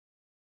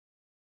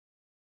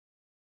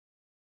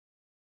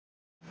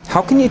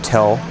How can you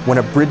tell when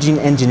a bridging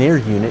engineer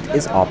unit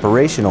is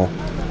operational?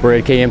 We're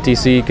at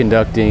KMTC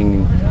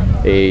conducting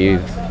a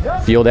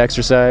field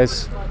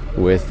exercise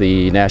with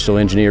the National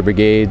Engineer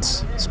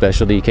Brigade's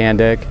specialty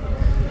Kandak.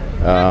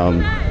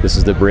 This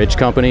is the bridge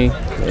company,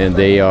 and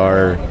they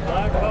are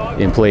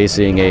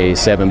emplacing a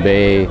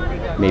 7-bay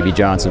Mabey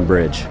Johnson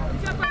bridge.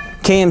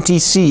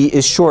 KMTC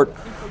is short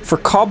for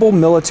Kabul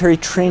Military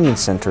Training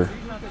Center,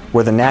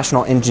 where the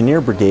National Engineer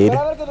Brigade,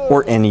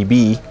 or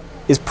NEB,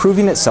 is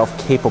proving itself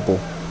capable.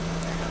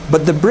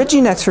 But the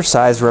bridging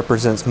exercise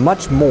represents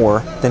much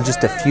more than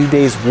just a few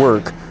days'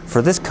 work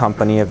for this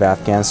company of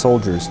Afghan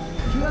soldiers.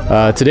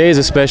 Today is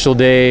a special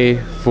day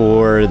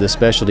for the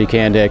specialty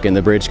Kandak and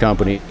the bridge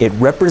company. It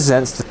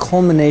represents the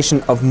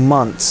culmination of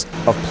months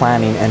of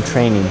planning and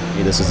training.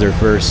 This is their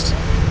first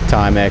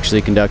time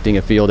actually conducting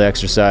a field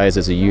exercise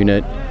as a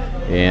unit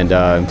and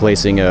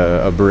emplacing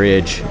a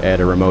bridge at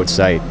a remote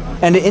site.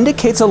 And it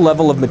indicates a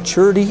level of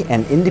maturity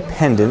and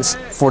independence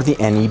for the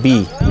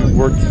NEB. We've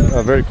worked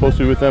very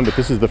closely with them, but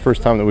this is the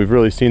first time that we've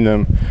really seen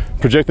them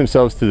project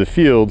themselves to the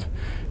field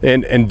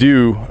and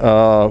do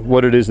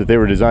what it is that they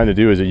were designed to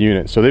do as a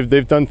unit. So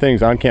they've done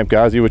things on Camp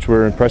Ghazi which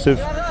were impressive,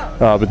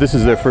 but this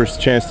is their first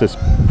chance to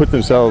put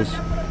themselves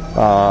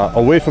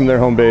away from their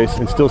home base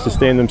and still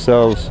sustain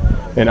themselves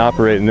and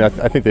operate, and I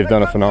think they've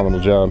done a phenomenal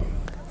job.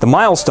 The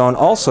milestone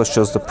also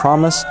shows the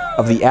promise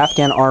of the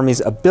Afghan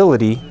Army's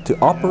ability to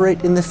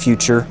operate in the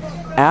future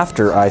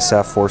after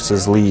ISAF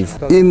forces leave.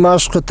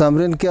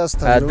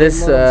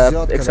 This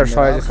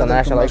exercise is a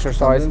national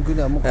exercise.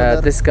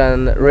 This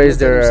can raise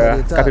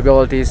their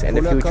capabilities in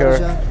the future.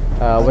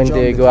 When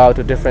they go out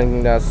to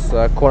different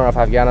corner of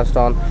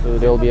Afghanistan,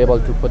 they'll be able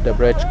to put the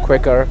bridge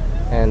quicker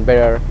and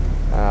better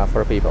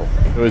for people.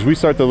 As we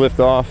start to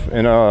lift off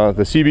and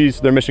the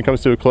Seabees, their mission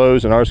comes to a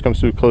close and ours comes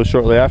to a close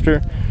shortly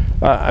after,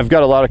 I've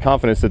got a lot of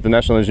confidence that the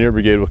National Engineer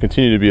Brigade will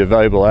continue to be a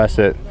valuable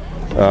asset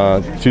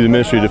to the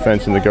Ministry of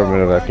Defense and the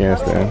government of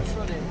Afghanistan.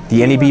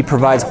 The NEB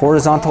provides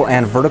horizontal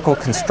and vertical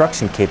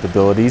construction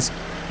capabilities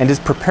and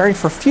is preparing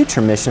for future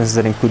missions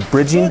that include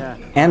bridging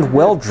and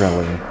well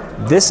drilling.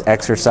 This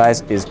exercise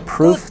is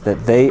proof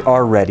that they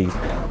are ready.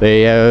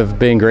 They have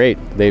been great.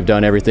 They've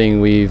done everything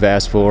we've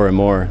asked for and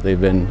more. They've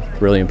been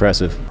really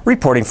impressive.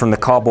 Reporting from the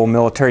Kabul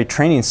Military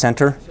Training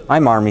Center,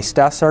 I'm Army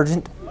Staff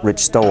Sergeant Rich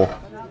Stoll.